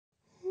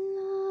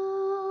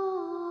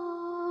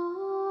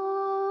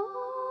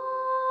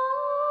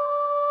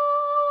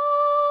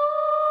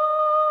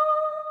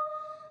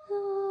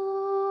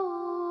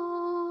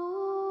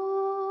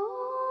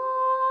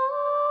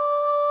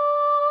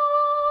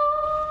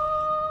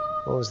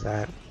What was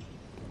that?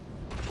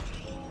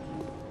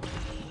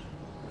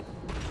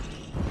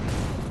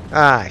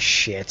 Ah,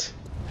 shit.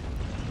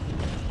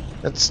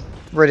 That's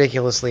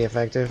ridiculously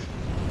effective.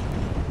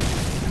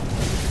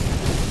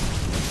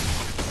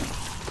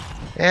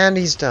 And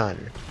he's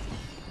done.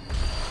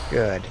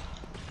 Good.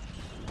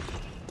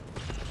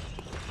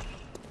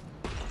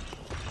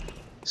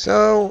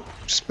 So,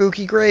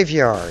 spooky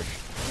graveyard.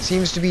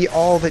 Seems to be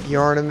all that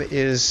Yharnam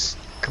is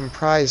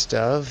comprised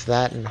of,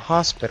 that and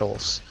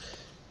hospitals.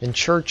 And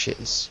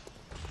churches.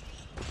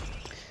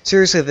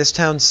 Seriously, this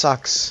town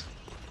sucks.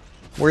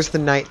 Where's the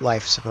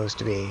nightlife supposed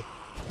to be?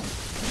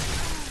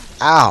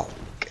 Ow!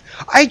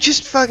 I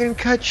just fucking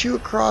cut you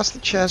across the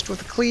chest with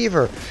a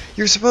cleaver.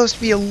 You're supposed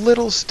to be a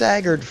little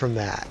staggered from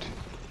that.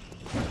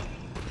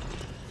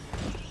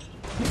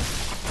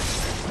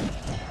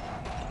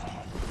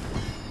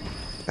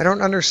 I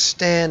don't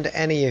understand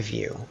any of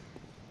you.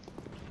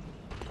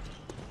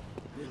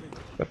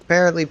 But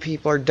apparently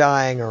people are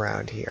dying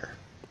around here.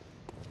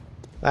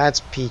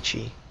 That's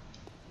peachy.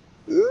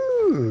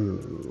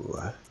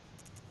 Ooh.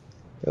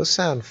 Those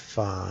sound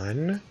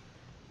fun.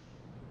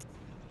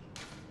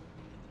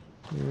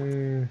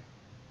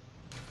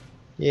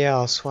 Yeah,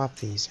 I'll swap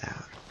these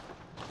out.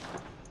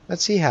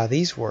 Let's see how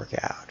these work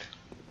out.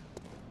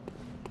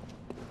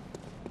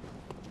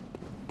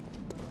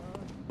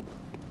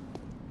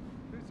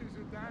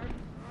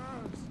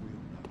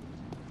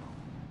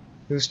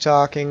 Who's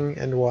talking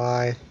and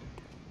why?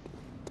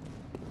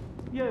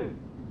 You!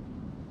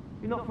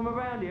 You're not from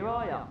around here,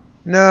 are you?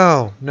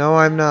 No,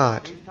 I'm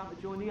not. Who's come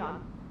to join the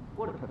hunt?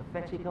 What a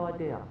pathetic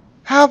idea.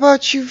 How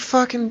about you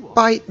fucking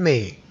bite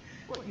me?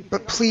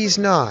 But please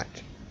not.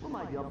 Well,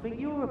 maybe I think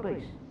you're a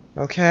beast.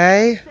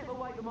 Okay? Step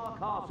away from our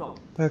castle.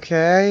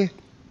 Okay?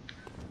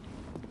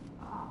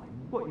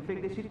 What, you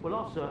think this is? Well,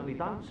 I certainly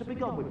don't, so be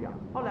gone with you.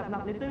 I'll have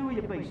nothing to do with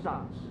your beast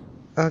stunts.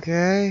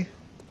 Okay?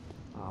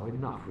 Oh,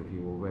 enough with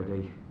you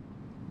already.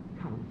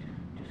 Come on,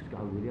 just go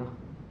with you.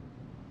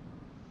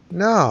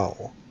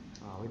 No.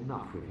 Oh,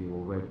 enough with you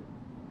already.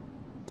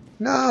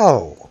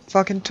 No.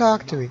 Fucking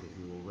talk to me. Enough with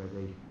you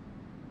already.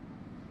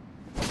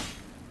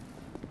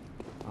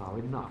 Oh,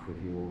 enough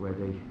with you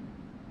already.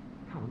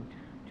 Come on,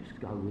 just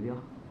go with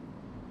you.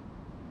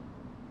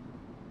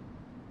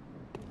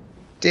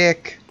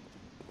 Dick.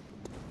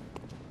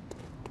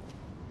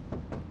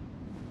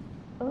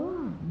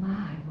 Oh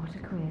my, what a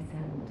queer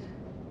sound.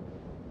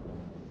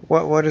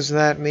 What does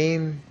that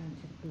mean?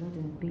 Bunch of blood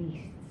and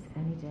beasts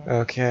any day.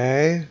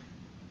 Okay.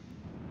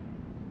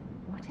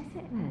 What is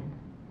it then?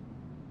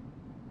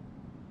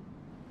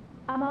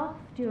 I'm off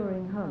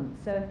during hunt,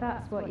 so if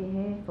that's what you're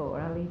here for,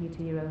 I'll leave you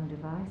to your own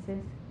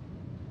devices.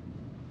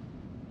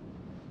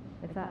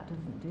 If that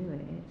doesn't do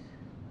it,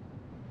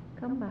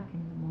 come back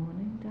in the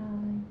morning,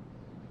 darling.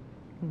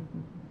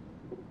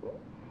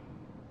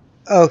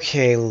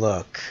 Okay,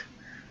 look.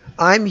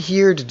 I'm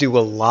here to do a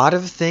lot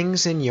of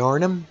things in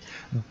Yharnam.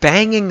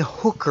 Banging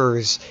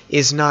hookers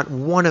is not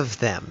one of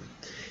them.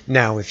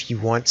 Now, if you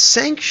want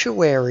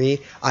sanctuary,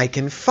 I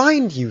can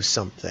find you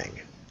something.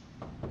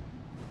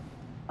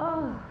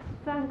 Oh,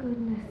 thank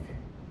goodness.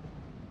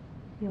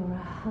 You're a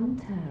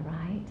hunter,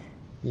 right?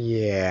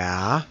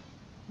 Yeah.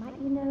 Might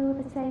you know of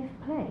a safe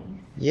place?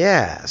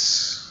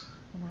 Yes.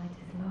 The night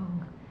is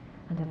long,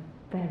 and a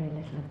very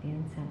little of the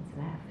incense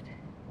left.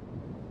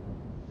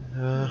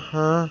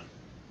 Uh-huh.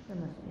 There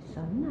must be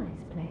some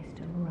nice place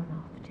to run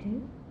off to.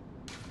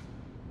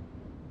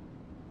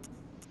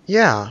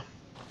 Yeah.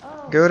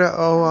 Oh, Go to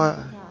darling.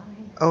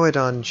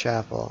 Oedon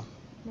Chapel.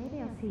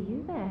 Maybe I'll see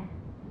you there.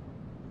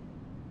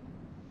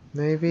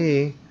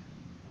 Maybe.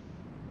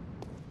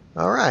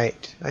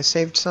 Alright, I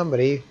saved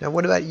somebody. Now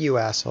what about you,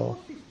 asshole?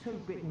 What's this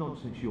two-bit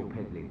nonsense you're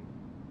peddling?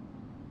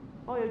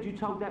 I heard you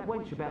told that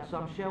wench about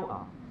some shelter.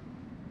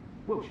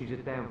 Well, she's a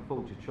damn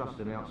fool to trust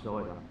an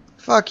outsider.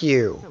 Fuck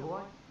you. All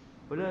right.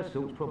 But her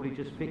sort's probably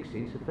just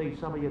fixing to feed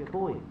some of your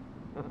coin.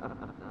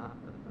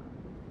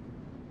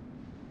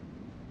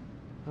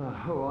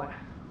 Alright.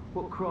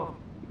 What craft?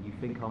 You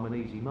think I'm an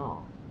easy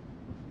mark?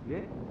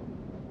 Yeah?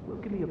 Well,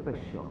 give me your best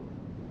shot.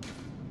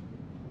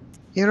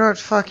 You know what?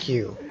 Fuck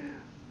you.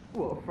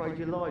 What, afraid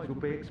your lies will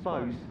be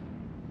exposed?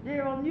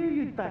 Yeah, I knew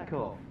you'd back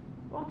off.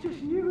 I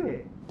just knew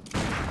it.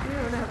 You're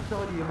an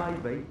outsider, you may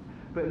be,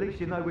 but at least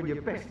you know when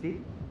you're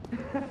bested.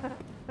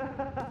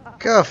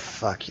 Go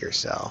fuck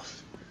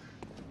yourself.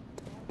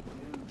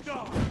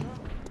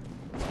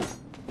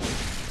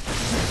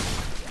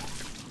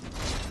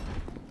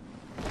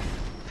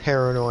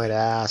 Paranoid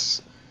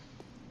ass.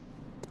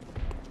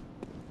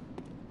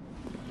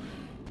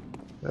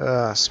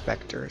 Ugh,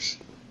 specters.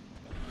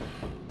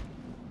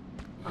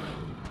 Oh,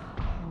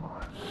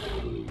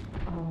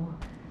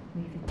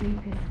 we've the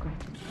deepest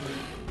gratitude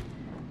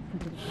for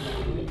the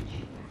rich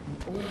and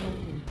all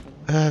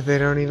they do. They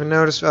don't even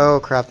notice.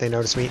 Oh crap, they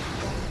notice me.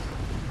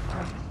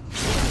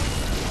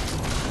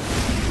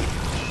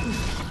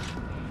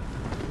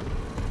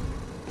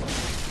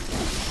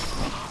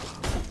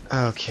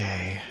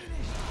 Okay.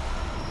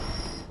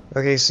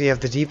 Okay, so you have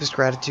the deepest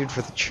gratitude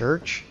for the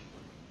church?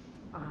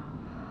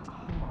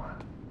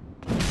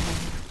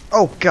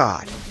 Oh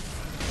God.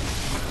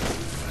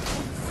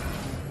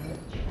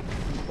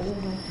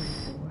 Always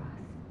for us.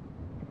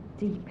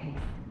 The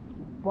deepest,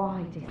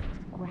 widest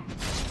gratitude.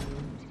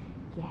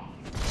 Yes.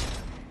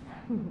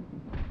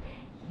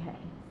 Yes.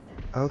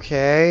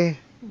 Okay.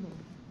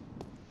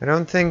 I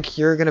don't think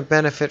you're gonna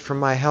benefit from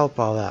my help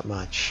all that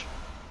much.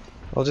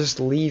 I'll just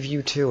leave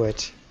you to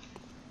it.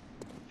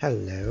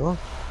 Hello.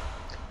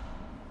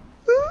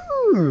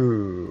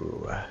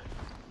 Ooh.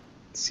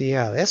 Let's see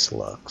how this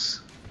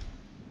looks.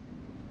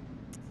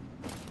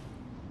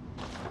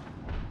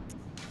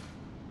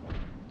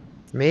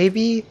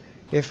 Maybe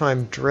if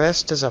I'm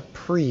dressed as a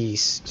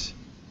priest.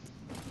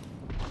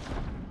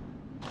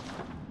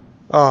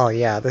 Oh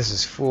yeah, this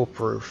is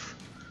foolproof.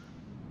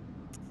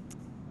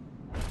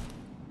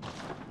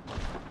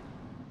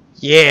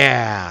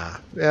 Yeah!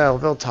 Well,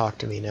 they'll talk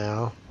to me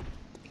now.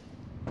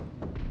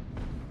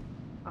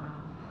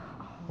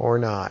 Or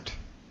not.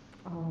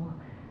 Oh,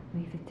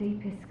 with the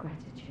deepest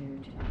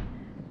gratitude.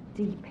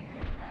 The deepest.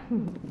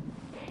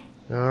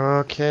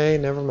 Okay,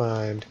 never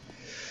mind.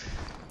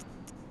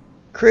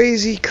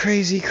 Crazy,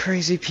 crazy,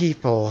 crazy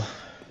people.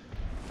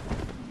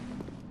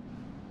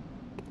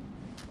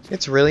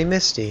 It's really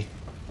misty.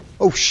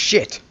 Oh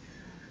shit!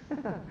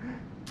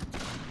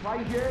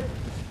 Praise you.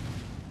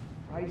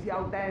 Praise the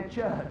old damn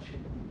church.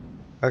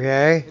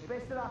 Okay. The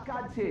best of luck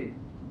hunting.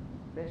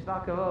 Best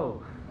luck of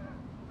all.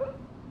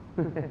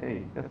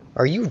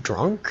 Are you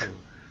drunk?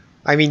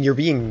 I mean, you're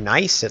being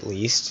nice at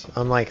least,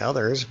 unlike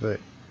others, but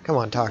come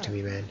on, talk to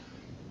me, man.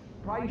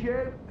 Praise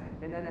you.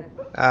 And then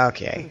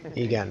Okay,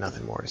 you got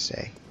nothing more to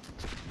say.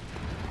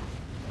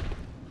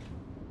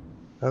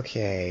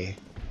 Okay.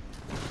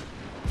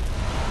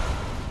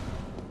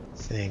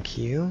 Thank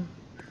you.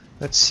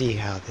 Let's see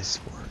how this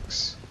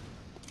works.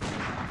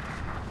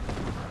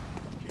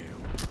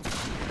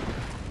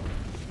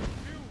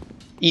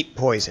 Eat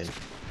poison.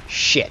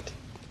 Shit.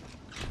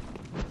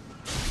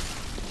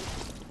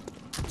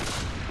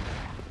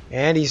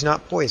 And he's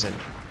not poisoned.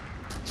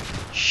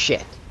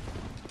 Shit.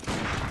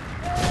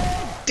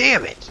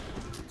 Damn it!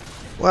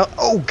 Well,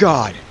 oh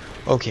god!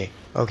 Okay,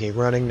 okay,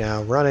 running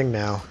now, running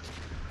now.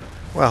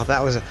 Well,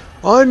 that was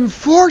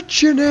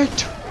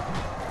unfortunate!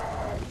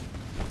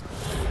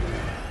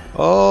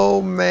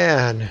 Oh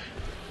man.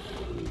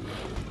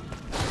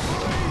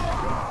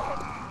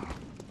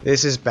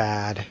 This is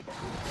bad.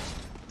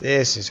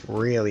 This is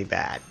really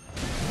bad.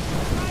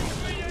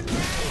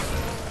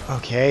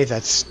 Okay,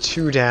 that's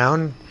 2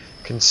 down.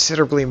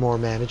 Considerably more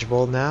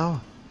manageable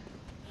now.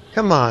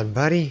 Come on,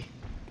 buddy.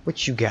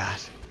 What you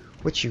got?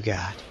 What you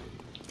got?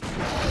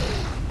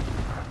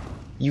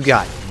 You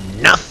got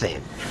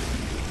nothing.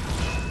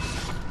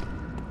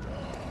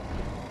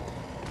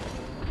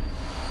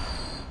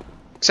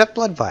 Except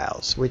blood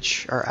vials,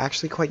 which are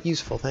actually quite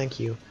useful, thank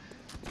you.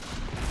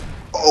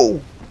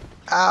 Oh!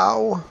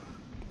 Ow!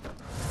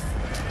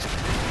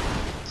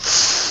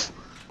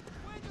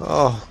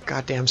 Oh,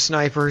 goddamn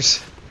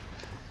snipers.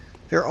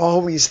 They're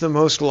always the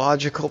most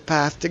logical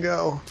path to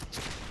go.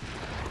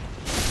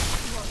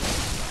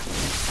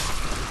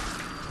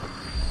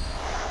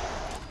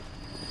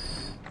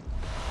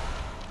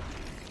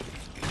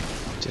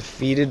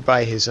 Defeated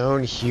by his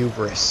own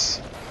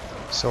hubris.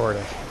 Sort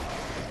of.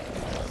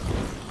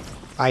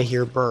 I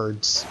hear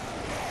birds.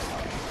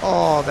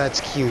 Oh,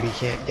 that's cute. He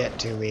can't get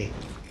to me.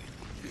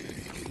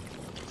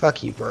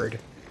 Fuck you, bird.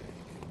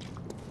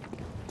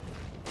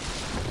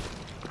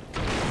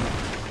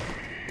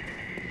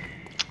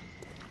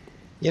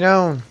 You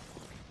know,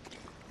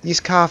 these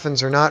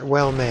coffins are not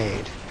well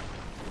made.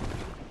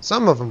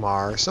 Some of them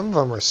are. Some of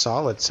them are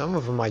solid. Some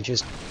of them I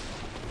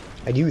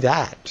do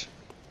that.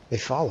 They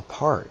fall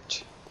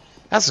apart.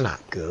 That's not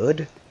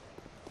good.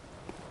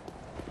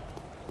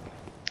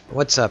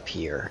 What's up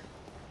here?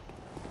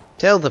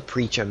 Tell the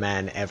preacher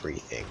man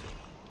everything.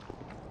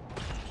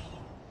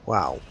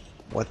 Wow,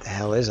 what the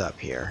hell is up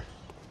here?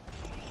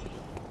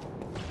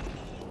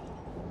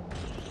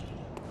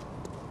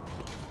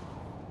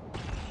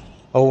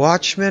 A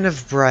watchman of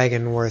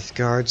Bragenworth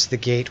guards the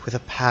gate with a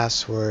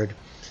password,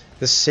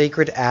 the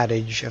sacred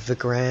adage of the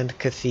Grand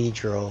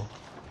Cathedral.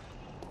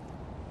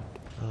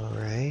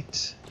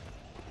 Alright.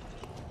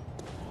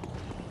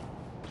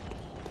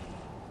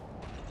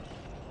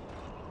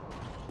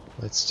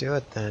 Let's do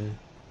it then.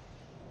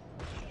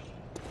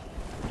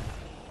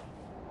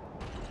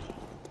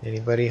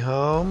 Anybody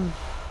home?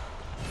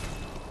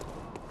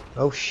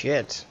 Oh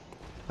shit.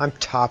 I'm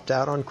topped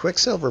out on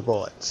Quicksilver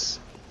bullets.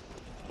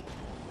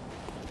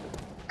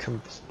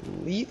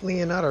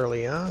 Completely and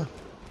utterly, huh?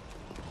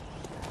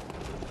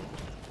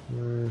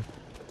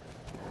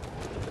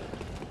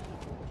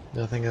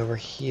 Nothing over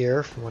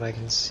here from what I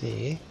can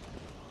see.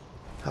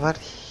 How about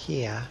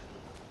here?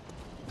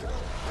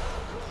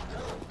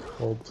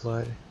 Cold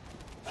blood.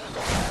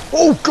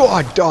 Oh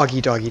god!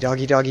 Doggy, doggy,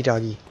 doggy, doggy,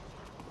 doggy.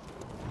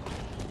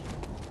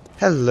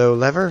 Hello,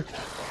 lever.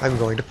 I'm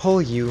going to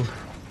pull you.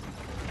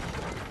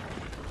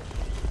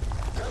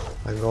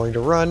 I'm going to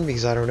run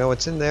because I don't know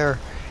what's in there.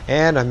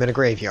 And I'm in a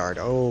graveyard.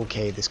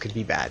 Okay, this could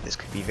be bad. This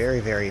could be very,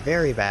 very,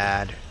 very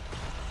bad.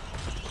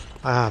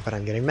 Ah, but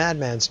I'm getting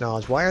Madman's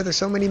knowledge. Why are there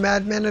so many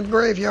madmen in the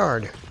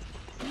graveyard?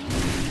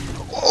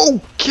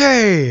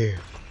 Okay!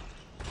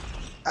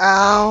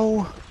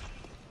 Ow!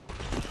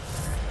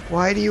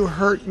 Why do you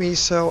hurt me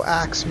so,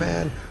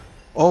 Axeman?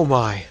 Oh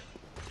my.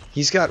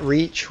 He's got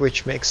reach,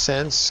 which makes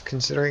sense,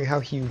 considering how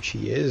huge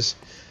he is.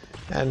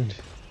 And...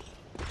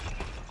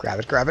 grab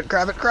it, grab it,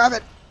 grab it, grab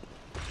it!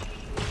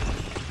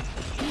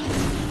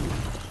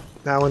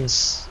 That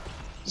one's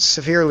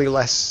severely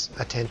less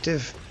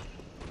attentive.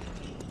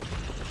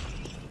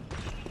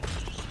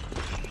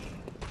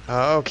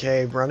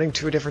 Okay, running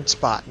to a different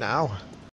spot now.